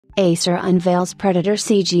Acer Unveils Predator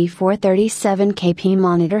CG437KP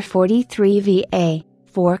Monitor 43VA,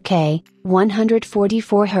 4K,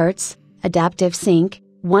 144Hz, Adaptive Sync,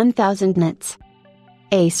 1000 nits.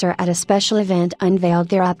 Acer at a special event unveiled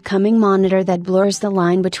their upcoming monitor that blurs the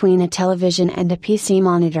line between a television and a PC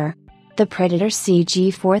monitor. The Predator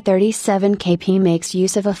CG437KP makes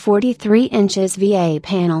use of a 43 inches VA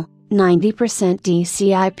panel, 90%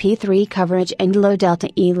 DCI-P3 coverage and low delta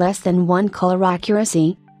E less than 1 color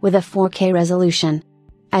accuracy, with a 4K resolution.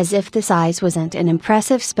 As if the size wasn't an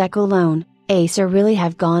impressive spec alone, Acer really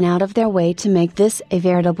have gone out of their way to make this a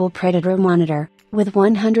veritable Predator monitor, with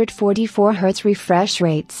 144Hz refresh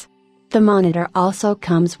rates. The monitor also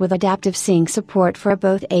comes with adaptive sync support for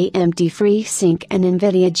both AMD FreeSync and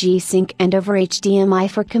NVIDIA G-Sync and over HDMI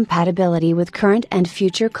for compatibility with current and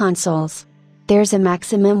future consoles. There's a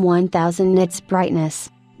maximum 1000 nits brightness,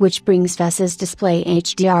 which brings VES's display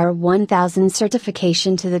HDR 1000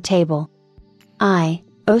 certification to the table.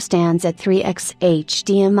 I/O stands at 3x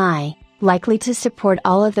HDMI, likely to support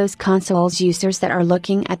all of those consoles users that are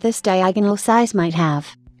looking at this diagonal size might have.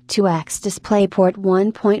 2x DisplayPort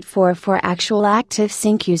 1.4 for actual active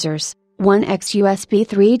sync users, 1x USB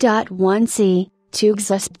 3.1c, 2x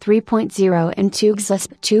USB 3.0 and 2x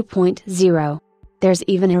USB 2.0. There's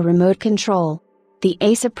even a remote control. The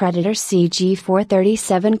Acer Predator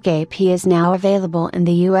CG437KP is now available in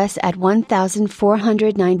the US at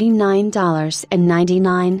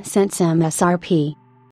 $1,499.99 MSRP.